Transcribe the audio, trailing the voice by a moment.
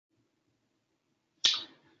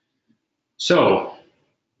So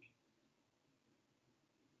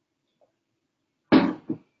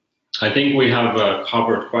I think we have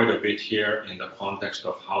covered quite a bit here in the context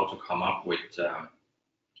of how to come up with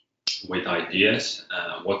ideas,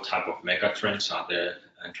 what type of megatrends are there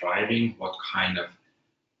driving, what kind of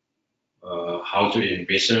how to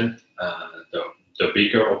envision the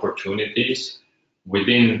bigger opportunities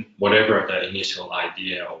within whatever the initial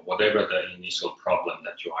idea or whatever the initial problem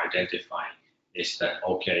that you identify is. That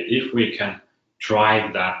okay, if we can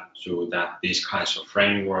drive that to that these kinds of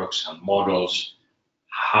frameworks and models,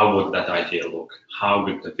 how would that idea look? How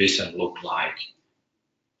would the vision look like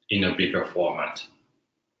in a bigger format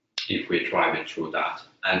if we drive it through that?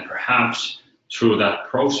 And perhaps through that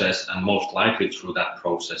process, and most likely through that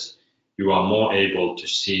process, you are more able to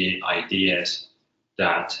see ideas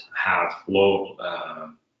that have low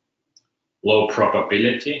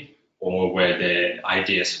probability, or where the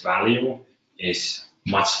idea's value is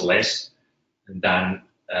much less than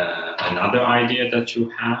another idea that you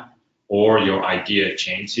have, or your idea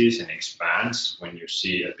changes and expands when you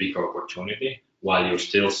see a bigger opportunity while you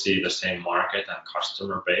still see the same market and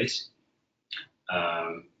customer base.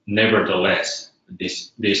 Nevertheless,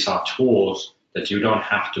 these are tools that you don't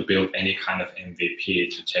have to build any kind of MVP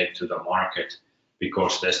to take to the market,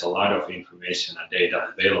 because there's a lot of information and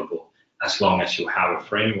data available, as long as you have a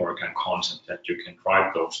framework and concept that you can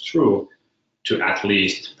drive those through to at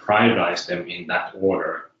least prioritize them in that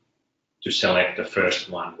order, to select the first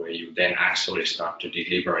one where you then actually start to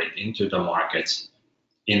deliver it into the markets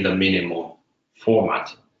in the minimal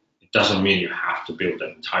format. It doesn't mean you have to build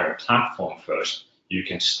an entire platform first. You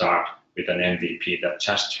can start with an MVP that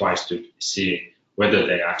just tries to see whether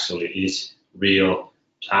there actually is real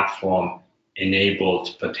platform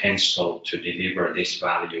enabled potential to deliver this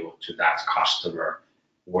value to that customer,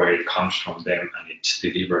 where it comes from them and it's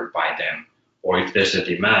delivered by them. Or if there's a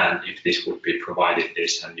demand, if this would be provided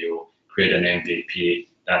this, and you create an MVP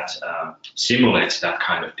that simulates that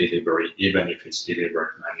kind of delivery, even if it's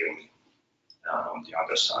delivered manually on the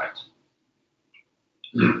other side.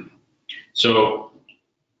 So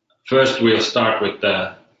first we'll start with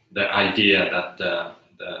the idea that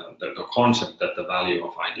the concept that the value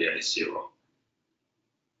of idea is zero.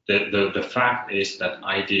 The fact is that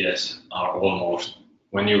ideas are almost,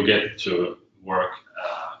 when you get to work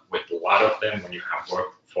with a lot of them, when you have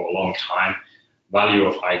worked for a long time, value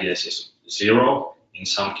of ideas is zero. In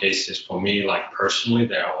some cases, for me, like personally,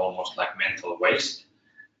 they are almost like mental waste,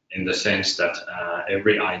 in the sense that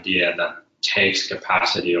every idea that takes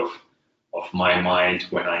capacity of my mind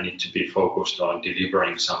when I need to be focused on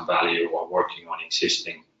delivering some value or working on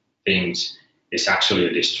existing things is actually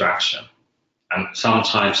a distraction. And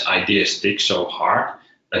sometimes ideas stick so hard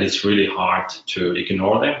that it's really hard to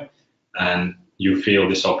ignore them, and you feel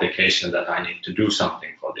this obligation that I need to do something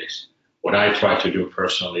for this. What I try to do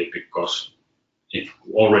personally, because if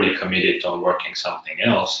already committed on working something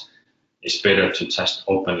else, it's better to just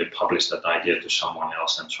openly publish that idea to someone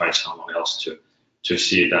else and try someone else to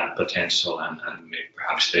see that potential, and maybe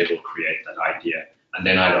perhaps they will create that idea. And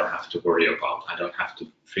then I don't have to worry about, I don't have to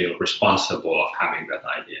feel responsible of having that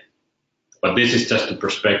idea. But this is just a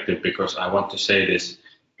perspective, because I want to say this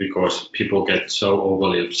because people get so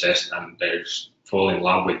overly obsessed and they fall in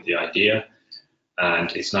love with the idea.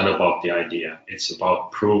 And it's not about the idea, it's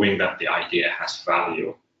about proving that the idea has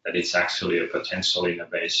value, that it's actually a potential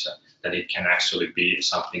innovation, that it can actually be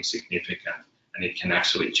something significant, and it can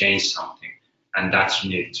actually change something. And that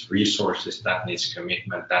needs resources, that needs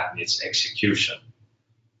commitment, that needs execution.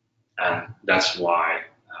 And that's why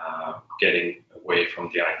getting away from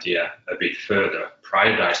the idea a bit further,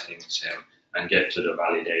 prioritizing them, and get to the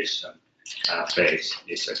validation phase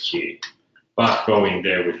is a key. But going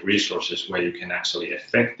there with resources where you can actually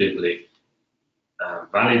effectively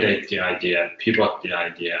validate the idea, pivot the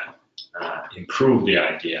idea, improve the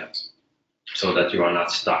idea, so that you are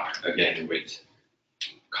not stuck again with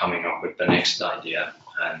coming up with the next idea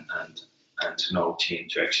and no team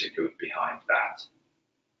to execute behind that.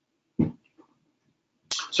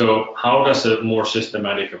 So how does a more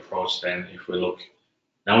systematic approach then, if we look,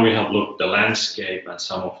 now we have looked the landscape and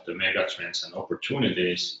some of the megatrends and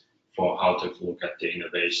opportunities for how to look at the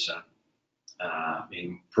innovation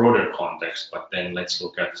in broader context, but then let's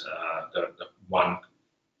look at the one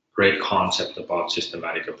great concept about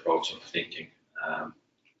systematic approach of thinking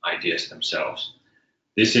ideas themselves.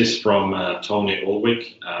 This is from Tony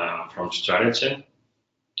Ulwick from Strategy,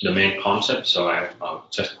 the main concept. So I'll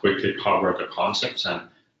just quickly cover the concepts, and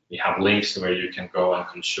we have links where you can go and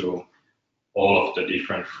consume all of the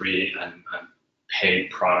different free and paid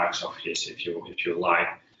products of his if you like.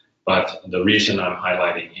 But the reason I'm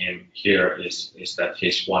highlighting him here is that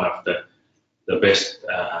he's one of the the best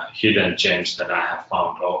hidden gems that I have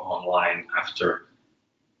found online after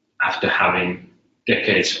having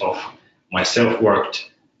decades of myself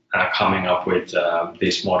worked coming up with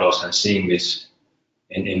these models and seeing this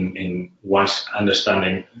in once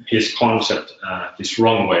understanding his concept, these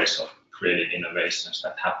wrong ways of creating innovations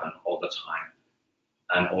that happen all the time,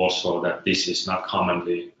 and also that this is not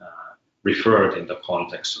commonly referred in the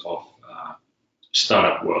context of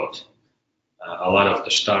startup world. A lot of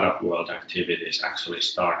the startup world activities actually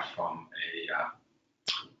start from a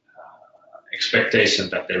expectation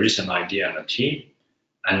that there is an idea and a team,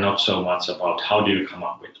 and not so much about how do you come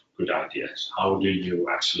up with good ideas. How do you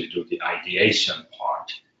actually do the ideation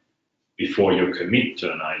part before you commit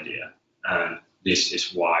to an idea? And this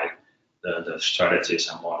is why the strategies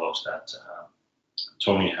and models that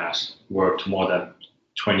Tony has worked more than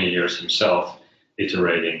 20 years himself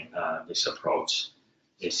iterating this approach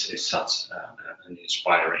is such an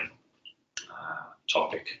inspiring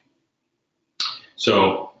topic.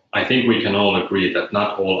 So I think we can all agree that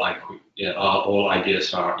not all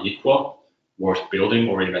ideas are equal, worth building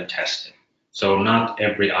or even testing. So not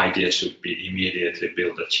every idea should be immediately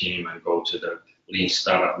build a team and go to the lean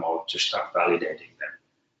startup mode to start validating them.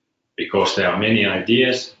 Because there are many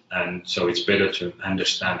ideas, and so it's better to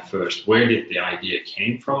understand first where did the idea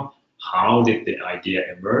came from, how did the idea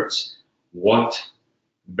emerge, what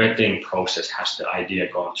vetting process has the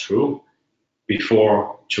idea gone through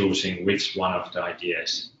before choosing which one of the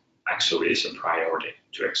ideas actually is a priority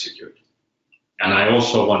to execute. And I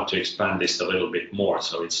also want to expand this a little bit more.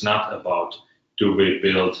 So it's not about do we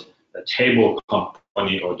build a table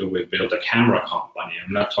company or do we build a camera company.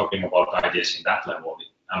 I'm not talking about ideas in that level.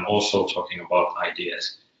 I'm also talking about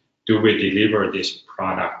ideas. Do we deliver this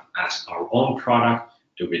product as our own product?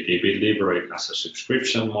 Do we deliver it as a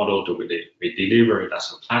subscription model? Do we deliver it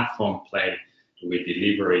as a platform play? Do we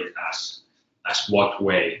deliver it as what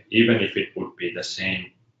way? Even if it would be the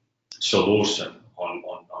same solution on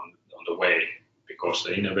the way, because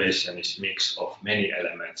the innovation is a mix of many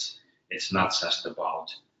elements. It's not just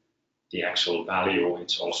about the actual value,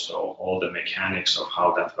 it's also all the mechanics of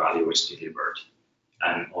how that value is delivered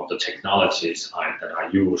and all the technologies that are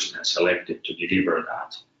used and selected to deliver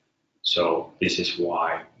that. So this is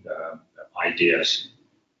why the ideas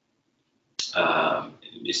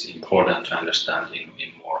is important to understand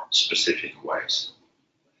in more specific ways.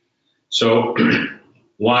 So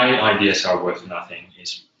why ideas are worth nothing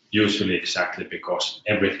is usually exactly because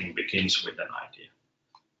everything begins with an idea.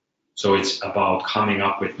 So it's about coming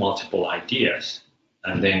up with multiple ideas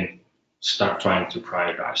and then start trying to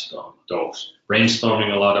prioritize those,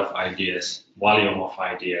 brainstorming a lot of ideas, volume of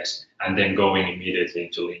ideas, and then going immediately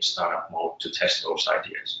into lean startup mode to test those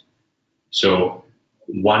ideas. So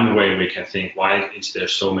one way we can think why is there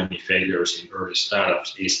so many failures in early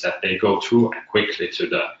startups is that they go through quickly to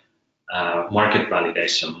the market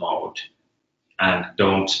validation mode and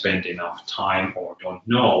don't spend enough time or don't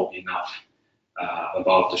know enough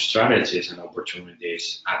about the strategies and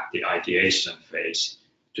opportunities at the ideation phase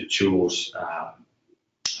to choose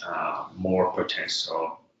more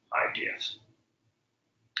potential ideas.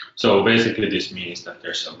 So basically this means that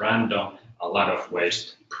there's a random, a lot of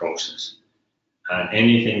waste process. And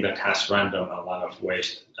anything that has random, a lot of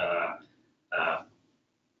waste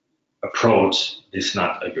approach is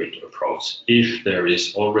not a good approach. If there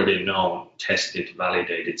is already known, tested,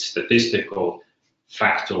 validated, statistical,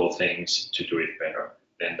 factual things to do it better,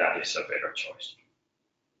 then that is a better choice.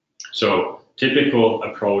 So typical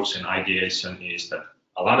approach in ideation is that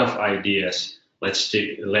a lot of ideas, let's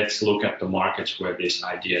look at the markets where these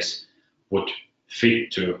ideas would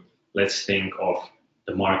fit to. Let's think of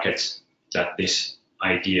the markets that this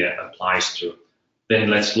idea applies to. Then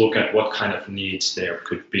let's look at what kind of needs there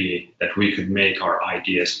could be that we could make our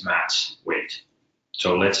ideas match with.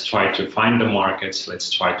 So let's try to find the markets, let's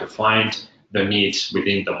try to find the needs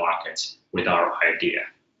within the markets with our idea.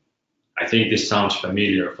 I think this sounds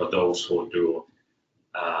familiar for those who do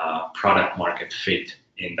product market fit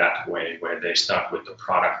in that way, where they start with the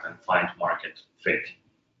product and find market fit.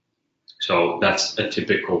 So that's a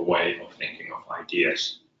typical way of thinking of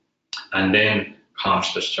ideas. And then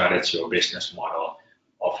comes the strategy or business model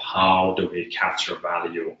of how do we capture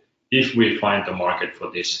value if we find the market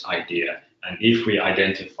for this idea and if we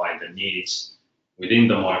identify the needs within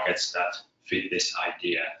the markets that fit this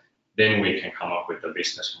idea, then we can come up with a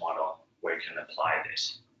business model where we can apply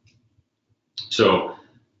this. So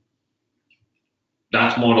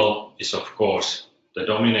that model is of course the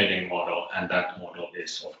dominating model, and that model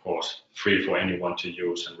is of course free for anyone to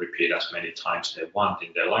use and repeat as many times they want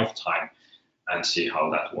in their lifetime and see how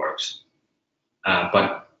that works.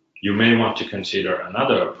 But you may want to consider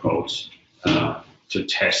another approach to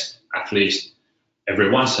test at least every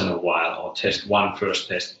once in a while, or test one first,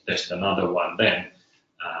 test another one, then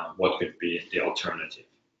what could be the alternative.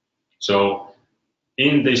 So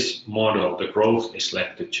in this model, the growth is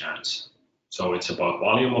left to chance. So it's about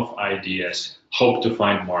volume of ideas, hope to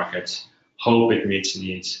find markets, hope it meets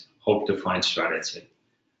needs, hope to find strategy,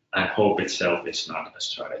 and hope itself is not a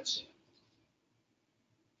strategy.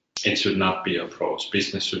 It should not be approach.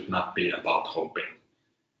 Business should not be about hoping.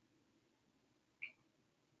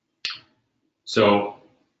 So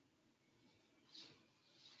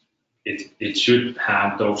it should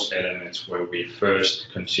have those elements where we first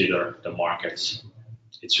consider the markets.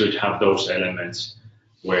 It should have those elements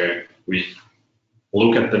where we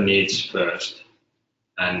look at the needs first,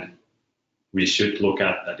 and we should look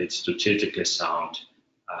at that it's strategically sound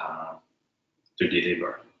to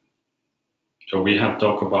deliver. So we have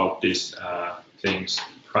talked about these things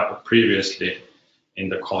previously in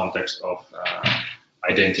the context of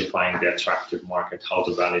identifying the attractive market, how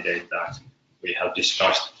to validate that. We have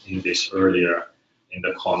discussed in this earlier in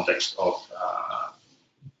the context of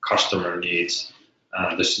customer needs.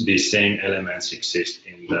 These same elements exist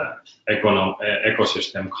in the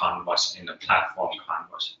ecosystem canvas, in the platform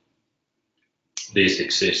canvas. These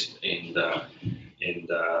exist in the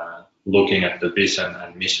looking at the vision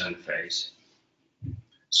and mission phase.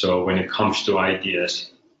 So when it comes to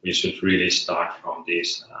ideas, we should really start from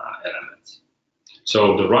these elements.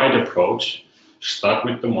 So the right approach, start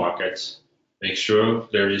with the markets, make sure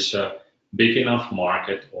there is a big enough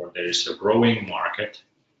market, or there is a growing market,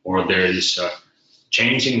 or there is a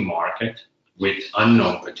changing market with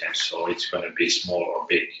unknown potential. It's going to be small or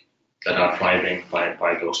big, that are driving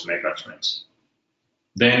by those mega trends.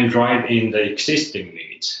 Then drive in the existing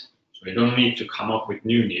needs. So you don't need to come up with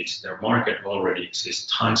new needs. Their market already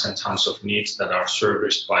exists, tons and tons of needs that are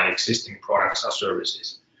serviced by existing products or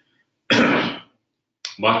services.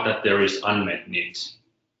 But that there is unmet needs.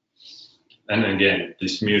 And again,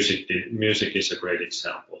 this music is a great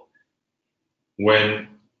example. When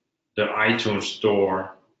the iTunes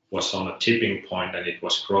store was on a tipping point and it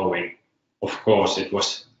was growing, of course, it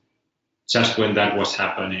was just when that was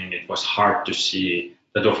happening, it was hard to see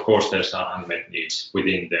that, of course, there's unmet needs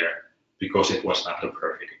within there, because it was not a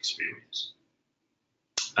perfect experience.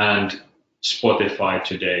 And Spotify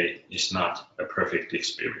today is not a perfect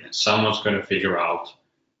experience. Someone's going to figure out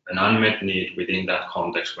an unmet need within that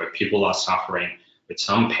context where people are suffering with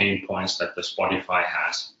some pain points that the Spotify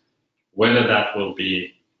has. Whether that will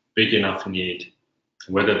be big enough need,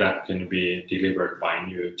 whether that can be delivered by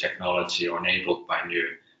new technology or enabled by new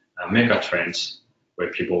mega trends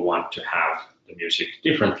where people want to have the music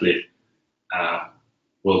differently,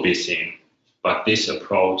 will be seen. But this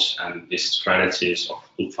approach and these strategies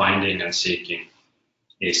of finding and seeking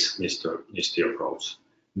is the approach.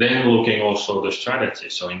 Then looking also the strategy.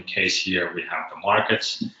 So in case here we have the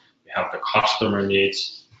markets, we have the customer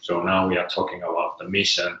needs. So now we are talking about the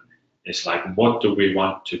mission. It's like, what do we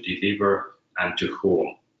want to deliver and to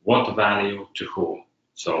whom? What value to whom?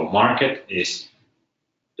 So market is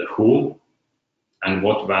the who, and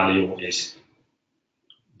what value is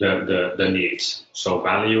the needs. So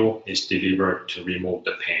value is delivered to remove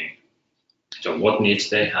the pain. So what needs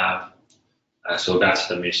they have, so that's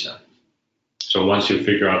the mission. So once you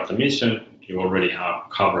figure out the mission, you already have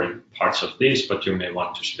covering parts of this, but you may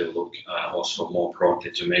want to still look also more broadly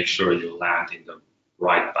to make sure you land in the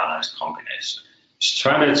right balanced combination.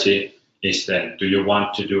 Strategy is then, do you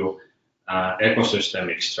want to do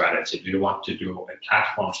ecosystemic strategy? Do you want to do a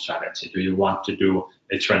platform strategy? Do you want to do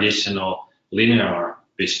a traditional linear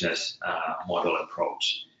business model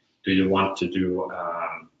approach? Do you want to do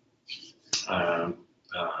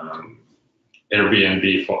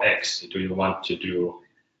Airbnb for X? Do you want to do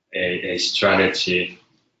a strategy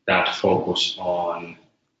that focus on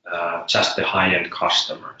just the high-end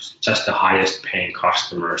customers, just the highest paying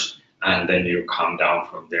customers, and then you come down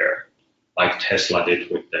from there, like Tesla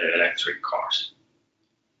did with the electric cars?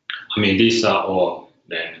 I mean, these are all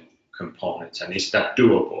then components, and is that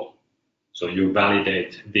doable? So you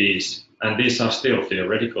validate these, and these are still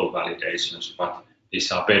theoretical validations, but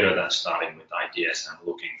these are better than starting with ideas and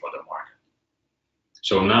looking for the market.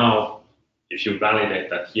 So now, if you validate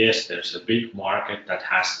that, yes, there's a big market that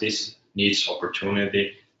has this needs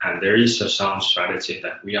opportunity, and there is a sound strategy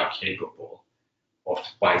that we are capable of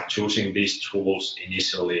by choosing these tools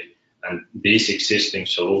initially and these existing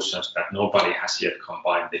solutions that nobody has yet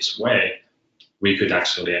combined this way, we could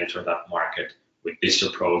actually enter that market with this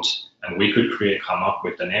approach, and we could come up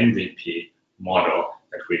with an MVP model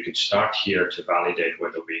that we could start here to validate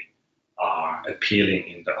whether we are appealing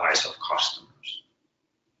in the eyes of customers.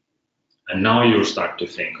 And now you start to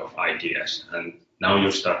think of ideas, and now you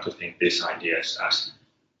start to think these ideas as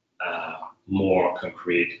more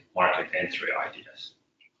concrete market entry ideas.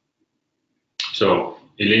 So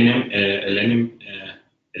eliminating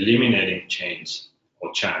change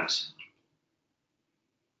or chance.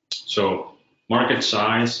 So market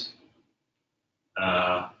size,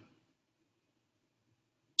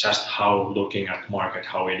 just how looking at market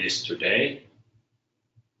how it is today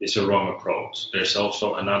is a wrong approach. There's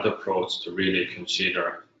also another approach to really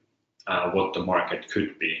consider what the market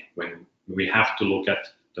could be, when we have to look at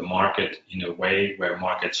the market in a way where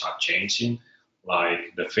markets are changing,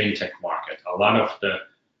 like the fintech market. A lot of the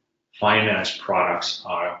finance products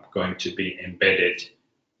are going to be embedded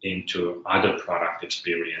into other product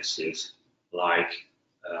experiences, like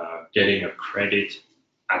getting a credit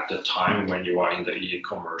at the time when you are in the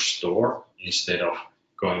e-commerce store instead of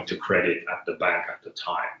going to credit at the bank at the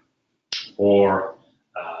time, or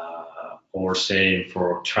saying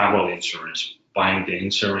for travel insurance, buying the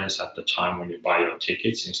insurance at the time when you buy your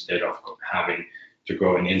tickets instead of having to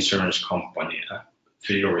go an insurance company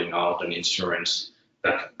figuring out an insurance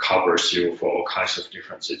that covers you for all kinds of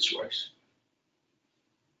different situations.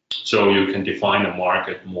 So you can define a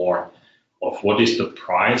market more of what is the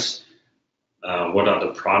price, what are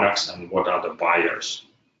the products, and what are the buyers.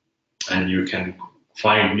 And you can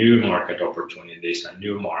find new market opportunities and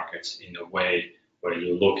new markets in a way where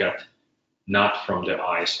you look at not from the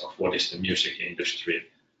eyes of what is the music industry,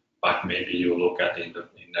 but maybe you look at in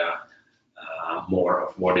more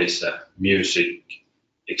of what is a music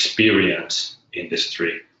experience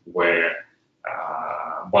industry, where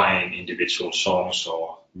buying individual songs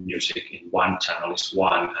or music in one channel is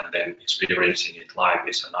one, and then experiencing it live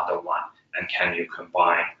is another one. And can you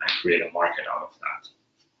combine and create a market out of that?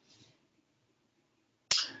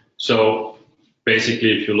 So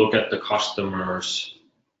basically, if you look at the customer's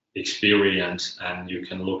experience and you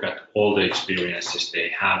can look at all the experiences they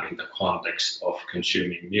have in the context of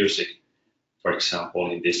consuming music, for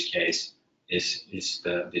example, in this case, is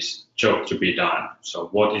this job to be done. So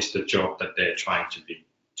what is the job that they're trying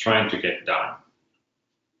to get done?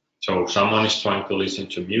 So someone is trying to listen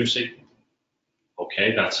to music.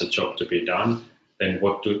 Okay, that's a job to be done. Then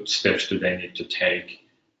what steps do they need to take?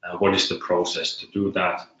 What is the process to do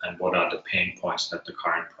that? And what are the pain points that the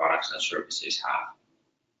current products and services have?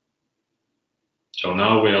 So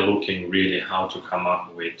now we are looking really how to come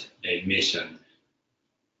up with a mission.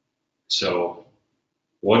 So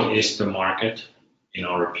what is the market, in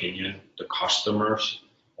our opinion, the customers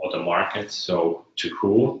or the market? So to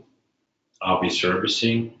who are we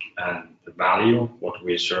servicing, and the value, what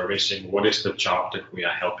we're servicing, what is the job that we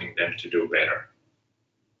are helping them to do better?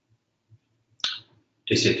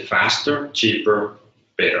 Is it faster, cheaper,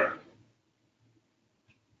 better?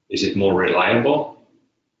 Is it more reliable?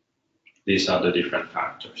 These are the different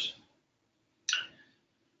factors.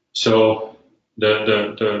 So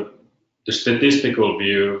the statistical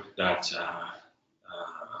view that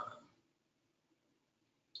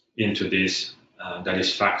into this that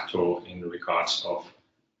is factual in regards of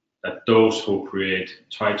that those who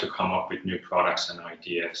try to come up with new products and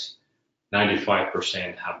ideas,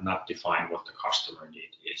 95% have not defined what the customer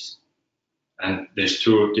need is. And there's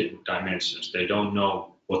two dimensions. They don't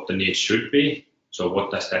know what the need should be. So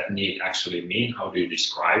what does that need actually mean? How do you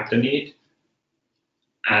describe the need?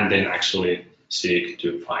 And then actually seek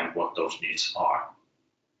to find what those needs are.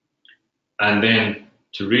 And then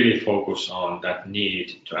to really focus on that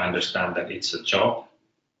need, to understand that it's a job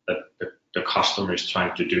that the customer is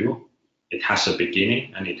trying to do. It has a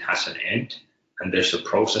beginning and it has an end, and there's a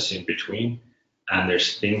process in between, and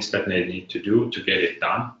there's things that they need to do to get it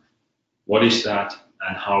done. What is that,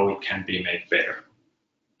 and how it can be made better?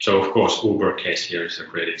 So of course, Uber case here is a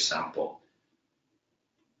great example.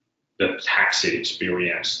 The taxi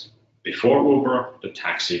experience before Uber, the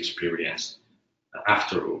taxi experience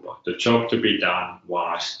after Uber. The job to be done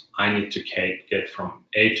was, I need to get from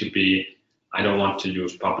A to B. I don't want to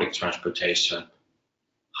use public transportation.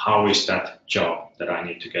 How is that job that I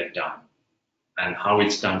need to get done? And how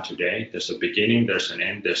it's done today, there's a beginning, there's an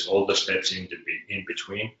end, there's all the steps in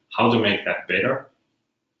between. How to make that better?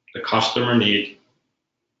 The customer need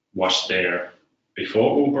was there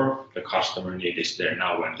before Uber, the customer need is there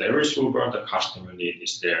now. When there is Uber, the customer need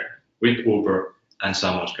is there with Uber, and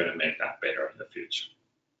someone's going to make that better in the future.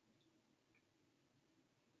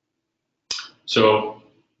 So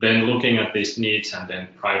then looking at these needs and then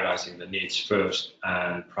prioritizing the needs first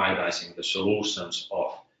and prioritizing the solutions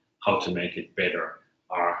of how to make it better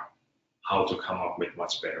are how to come up with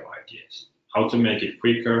much better ideas. How to make it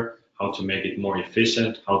quicker, how to make it more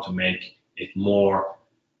efficient, how to make it more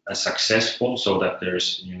successful, so that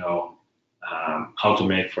there's how to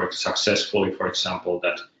make successfully, for example,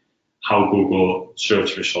 that how Google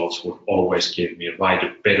search results would always give me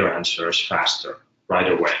better answers faster,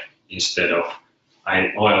 right away, instead of,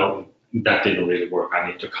 well, that didn't really work. I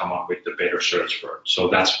need to come up with the better search word. So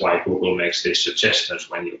that's why Google makes these suggestions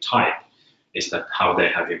when you type, is that how they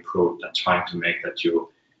have improved and trying to make that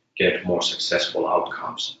you get more successful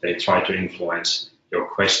outcomes. They try to influence your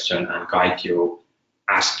question and guide you,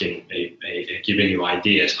 giving you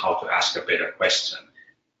ideas how to ask a better question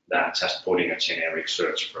than just putting a generic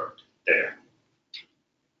search word there.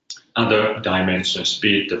 Other dimensions,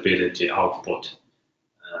 speed, ability, output,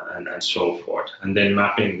 and so forth. And then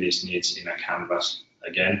mapping these needs in a canvas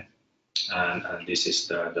again. And this is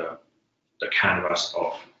the canvas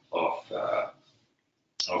of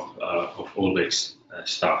Ulrich's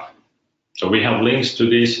stuff. So we have links to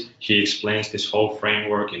this. He explains this whole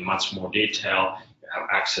framework in much more detail. You have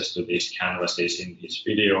access to these canvases in his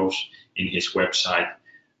videos, in his website.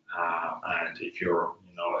 And if you're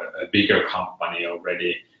a bigger company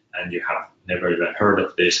already and you have never even heard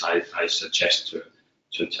of this, I suggest to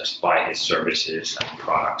just buy his services and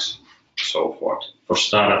products, so forth. For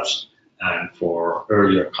startups and for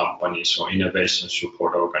earlier companies or innovation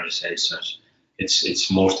support organizations,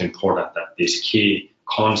 it's most important that these key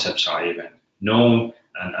concepts are even known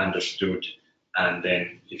and understood. And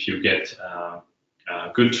then if you get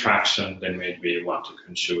good traction, then maybe you want to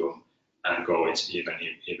consume and go even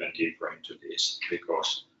deeper into this,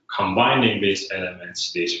 because combining these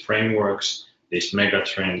elements, these frameworks, these mega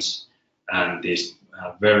trends, and these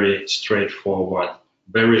very straightforward,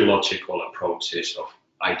 very logical approaches of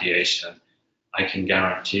ideation, I can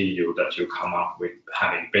guarantee you that you come up with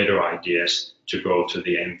having better ideas to go to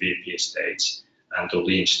the MVP stage and the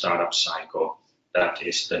lean startup cycle. That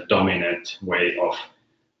is the dominant way of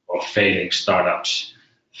failing startups.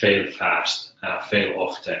 Fail fast, fail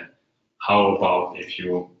often. How about if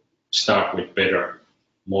you start with better,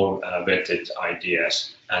 more vetted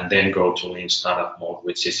ideas and then go to lean startup mode,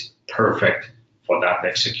 which is perfect for that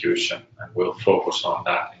execution. And we'll focus on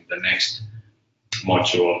that in the next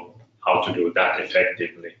module, how to do that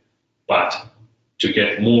effectively. But to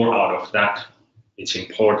get more out of that, it's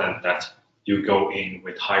important that you go in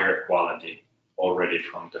with higher quality already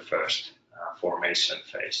from the first formation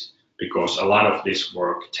phase, because a lot of this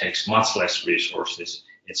work takes much less resources.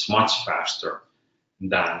 It's much faster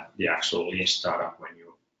than the actual lean startup, when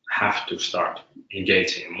you have to start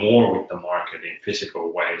engaging more with the market in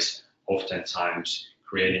physical ways, oftentimes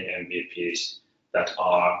creating MVPs that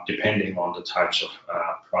are, depending on the types of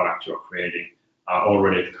product you're creating, are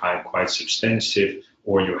already quite substantive,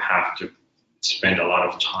 or you have to spend a lot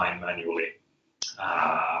of time manually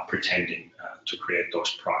pretending to create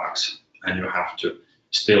those products, and you have to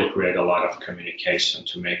still create a lot of communication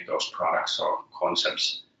to make those products or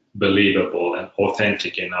concepts believable and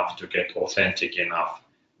authentic enough to get authentic enough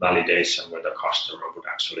validation where the customer would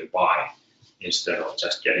actually buy, instead of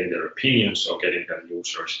just getting their opinions or getting their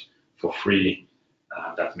users for free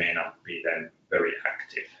that may not be then very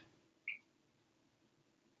active.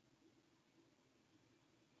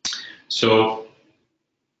 So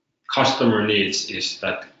customer needs is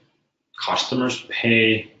that customers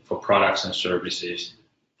pay for products and services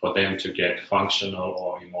for them to get functional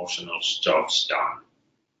or emotional jobs done.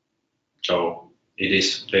 So it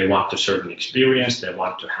is, they want a certain experience, they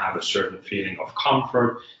want to have a certain feeling of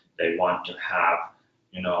comfort, they want to have,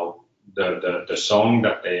 the song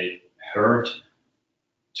that they heard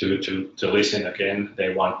to listen again,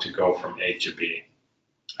 they want to go from A to B,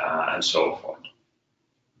 and so forth.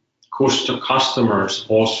 Customers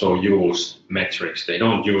also use metrics. They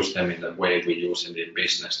don't use them in the way we use in the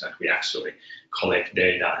business, that we actually collect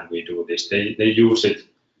data and we do this. They use it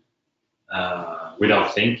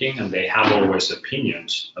without thinking, and they have always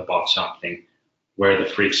opinions about something, where the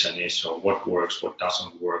friction is, or what works, what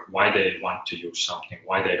doesn't work, why they want to use something,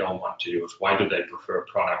 why they don't want to use, why do they prefer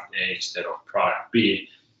product A instead of product B.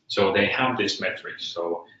 So they have these metrics.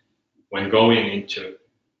 So when going into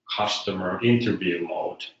customer interview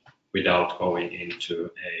mode, without going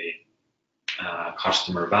into a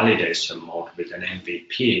customer validation mode with an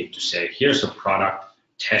MVP to say, here's a product,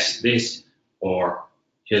 test this, or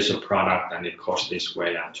here's a product and it costs this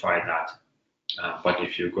way, and try that. But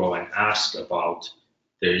if you go and ask about,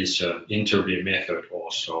 there is an interview method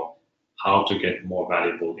also, how to get more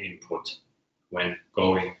valuable input when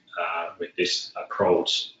going with this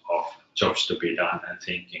approach of jobs to be done, and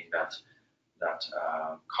thinking that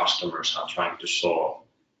customers are trying to solve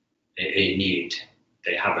a need.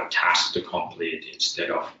 They have a task to complete instead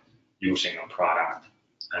of using a product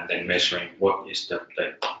and then measuring what is the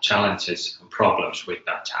challenges and problems with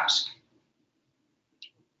that task.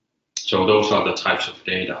 So those are the types of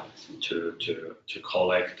data to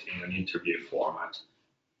collect in an interview format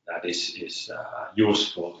that is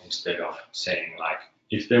useful, instead of saying like,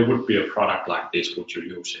 if there would be a product like this, would you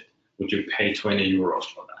use it? Would you pay 20 euros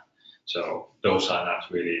for that? So those are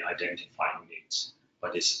not really identifying needs,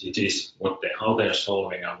 but it is how they're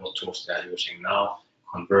solving and what tools they're using now,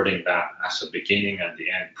 converting that as a beginning and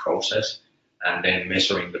the end process, and then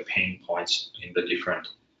measuring the pain points in the different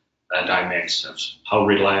dimensions, how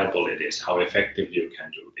reliable it is, how effective you can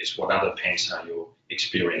do this, what other pains are you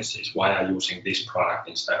experiencing, why are you using this product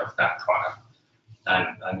instead of that product,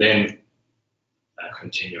 and then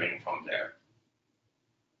continuing from there.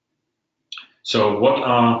 So what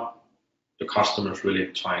are the customers really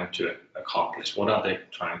trying to accomplish? What are they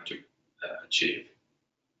trying to achieve?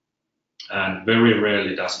 And very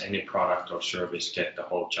rarely does any product or service get the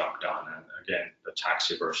whole job done. And again, the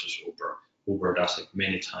taxi versus Uber. Uber does it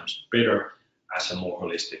many times better as a more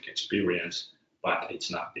holistic experience, but it's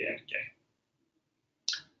not the end game.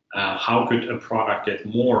 How could a product get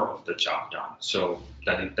more of the job done? So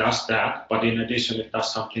that it does that, but in addition, it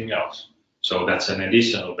does something else. So that's an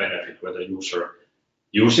additional benefit, whether the user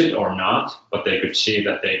use it or not, but they could see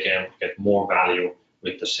that they can get more value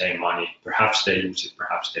with the same money. Perhaps they use it,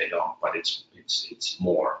 perhaps they don't, but it's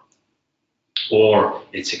more. Or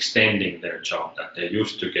it's extending their job that they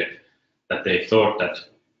used to get, that they thought that,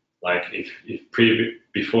 like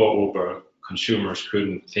before Uber, consumers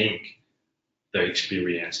couldn't think the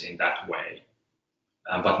experience in that way.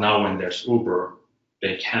 But now when there's Uber,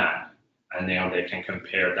 they can. And now they can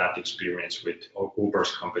compare that experience with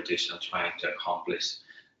Uber's competition trying to accomplish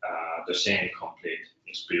the same complete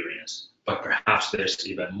experience. But perhaps there's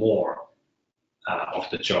even more of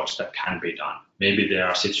the jobs that can be done. Maybe there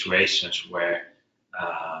are situations where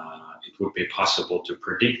it would be possible to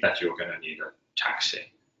predict that you're going to need a taxi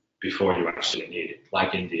before you actually need it,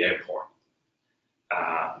 like in the airport.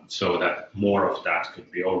 So that more of that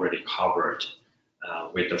could be already covered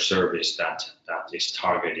with a service that is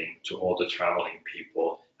targeting to all the traveling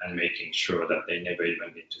people and making sure that they never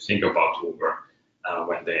even need to think about Uber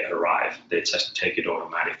when they arrive. They just take it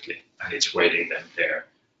automatically and it's waiting them there,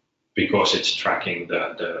 because it's tracking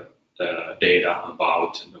the data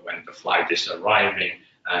about when the flight is arriving,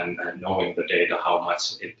 and knowing the data, how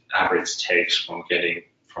much it average takes from getting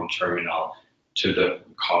from terminal to the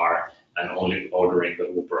car, and only ordering the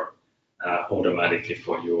Uber automatically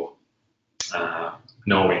for you,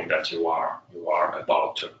 knowing that you are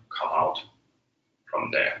about to come out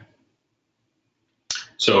from there.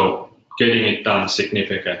 So getting it done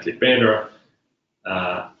significantly better,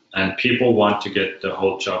 and people want to get the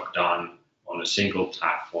whole job done on a single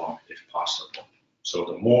platform if possible. So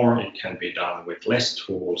the more it can be done with less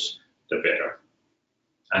tools, the better.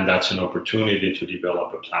 And that's an opportunity to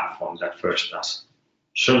develop a platform that first does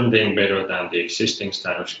something better than the existing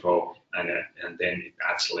status quo, and then it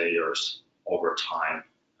adds layers over time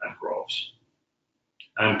and grows.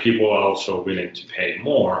 And people are also willing to pay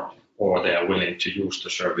more, or they are willing to use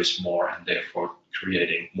the service more, and therefore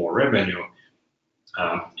creating more revenue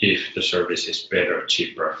if the service is better,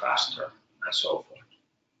 cheaper, faster, and so forth.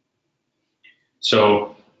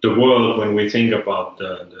 So the world, when we think about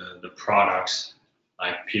the products,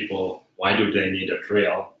 like people, why do they need a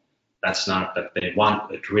drill? That's not that they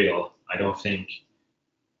want a drill. I don't think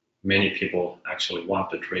many people actually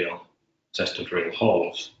want a drill just to drill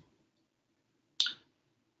holes.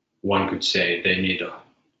 One could say they need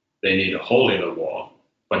a hole in the wall,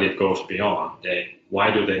 but it goes beyond. Why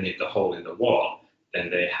do they need the hole in the wall? Then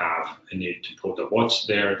they have a need to put a watch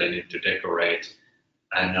there, they need to decorate,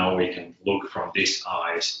 and now we can look from these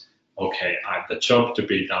eyes. Okay, the job to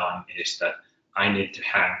be done is that I need to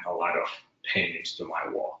hang a lot of paintings to my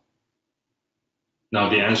wall. Now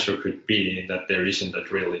the answer could be that there isn't a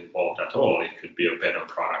drill involved at all. It could be a better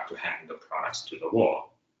product to hang the products to the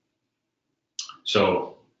wall.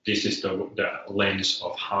 So this is the lens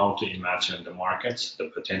of how to imagine the markets, the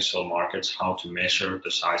potential markets, how to measure the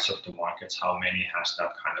size of the markets, how many has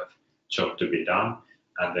that kind of job to be done,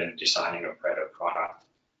 and then designing a better product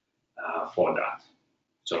for that.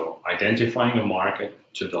 So identifying the market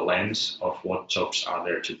to the lens of what jobs are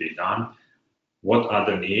there to be done, what are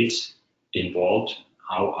the needs involved,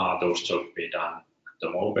 how are those jobs being done at the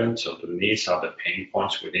moment, so the needs are the pain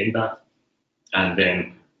points within that, and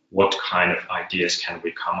then what kind of ideas can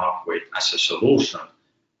we come up with as a solution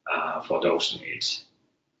for those needs,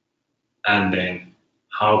 and then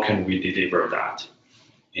how can we deliver that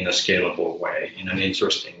in a scalable way, in an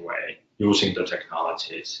interesting way, using the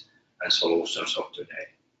technologies and solutions of today.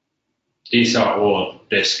 These are all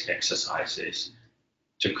desk exercises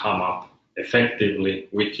to come up effectively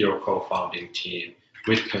with your co-founding team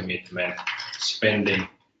with commitment, spending,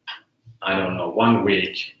 I don't know, 1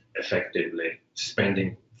 week effectively,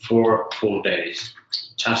 spending 4 full days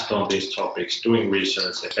just on these topics, doing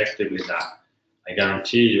research effectively, that I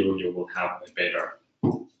guarantee you will have a better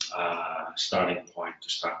starting point to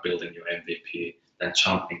start building your MVP than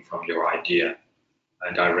jumping from your idea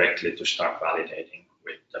and directly to start validating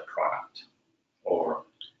with the product or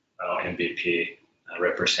MVP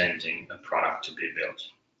representing a product to be built.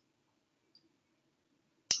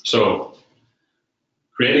 So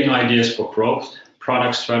creating ideas for growth,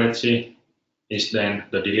 product strategy is then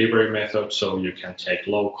the delivery method, so you can take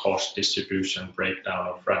low cost distribution, breakdown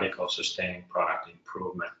of radical sustaining product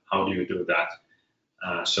improvement. How do you do that?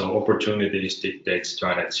 So opportunities dictate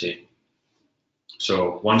strategy.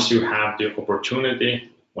 So once you have the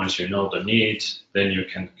opportunity, once you know the needs, then you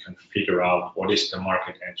can figure out what is the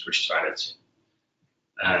market entry strategy.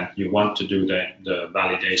 And you want to do the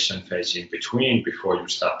validation phase in between before you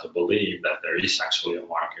start to believe that there is actually a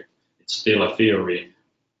market. It's still a theory,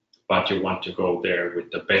 but you want to go there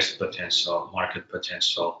with the best potential, market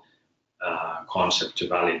potential concept to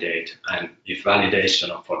validate. And if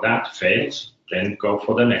validation for that fails, then go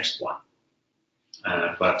for the next one.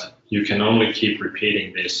 But you can only keep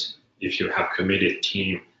repeating this if you have committed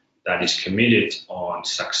team that is committed on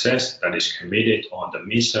success, that is committed on the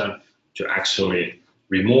mission to actually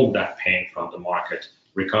remove that pain from the market,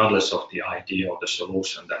 regardless of the idea or the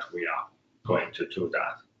solution that we are going to do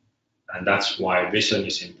that. And that's why vision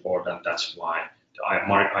is important. That's why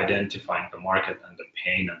identifying the market and the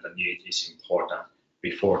pain and the need is important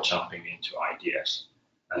before jumping into ideas.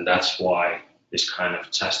 And that's why this kind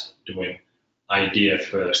of just doing idea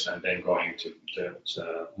first and then going to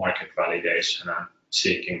the market validation and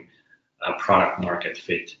seeking a product market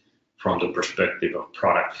fit from the perspective of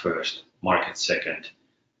product first, market second,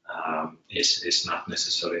 is not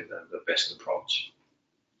necessarily the best approach.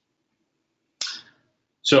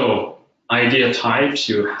 So idea types,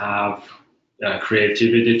 you have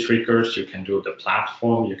creativity triggers, you can do the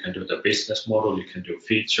platform, you can do the business model, you can do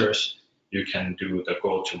features, you can do the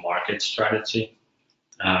go-to-market strategy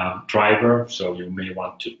driver. So you may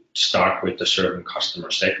want to start with a certain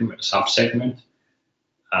customer segment, sub-segment,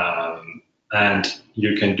 and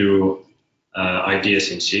you can do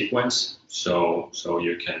ideas in sequence. So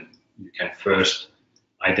you can first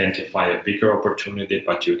identify a bigger opportunity,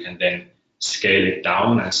 but you can then scale it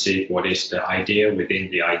down and see what is the idea within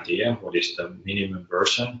the idea, what is the minimum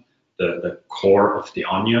version, the core of the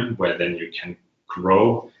onion, where then you can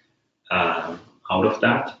grow out of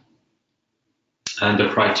that. And the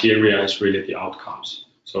criteria is really the outcomes.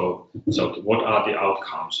 So what are the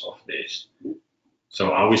outcomes of this?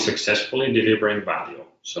 So are we successfully delivering value?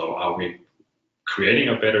 So are we creating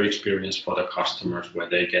a better experience for the customers where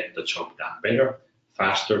they get the job done better,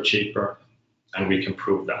 faster, cheaper? And we can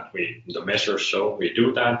prove that. The measures show we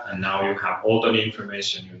do that, and now you have all the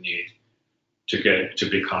information you need to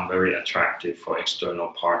become very attractive for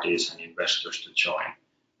external parties and investors to join,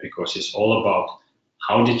 because it's all about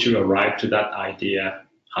how did you arrive to that idea,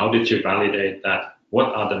 how did you validate that,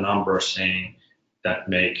 what are the numbers saying that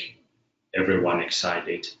make everyone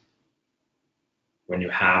excited when you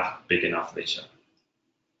have big enough vision.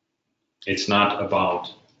 It's not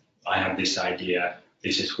about I have this idea,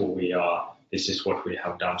 this is who we are, this is what we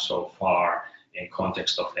have done so far in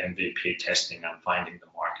context of MVP testing and finding the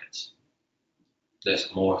markets.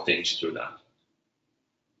 There's more things to that.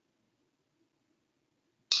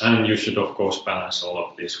 And you should, of course, balance all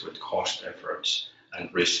of this with cost, efforts, and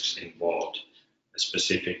risks involved,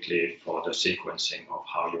 specifically for the sequencing of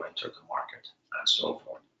how you enter the market and so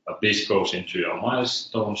forth. But this goes into your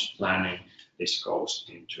milestones planning, this goes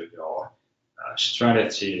into your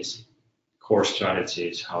strategies, core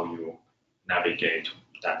strategies, how you navigate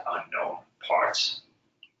that unknown parts.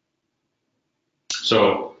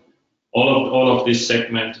 So all of this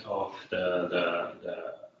segment of the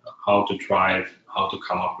how to drive, how to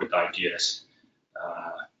come up with ideas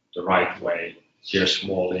the right way. Here's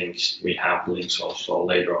small links. We have links also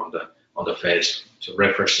later on the page to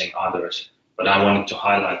referencing others. But I wanted to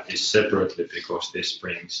highlight this separately because this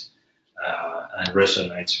brings and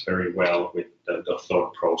resonates very well with the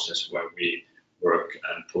thought process where we work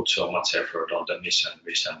and put so much effort on the mission,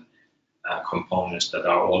 vision components that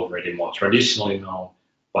are already more traditionally known,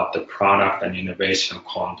 but the product and innovation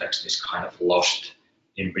context is kind of lost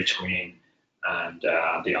in between, and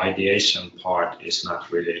the ideation part is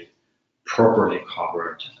not really properly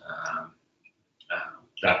covered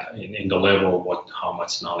that in the level how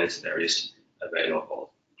much knowledge there is available.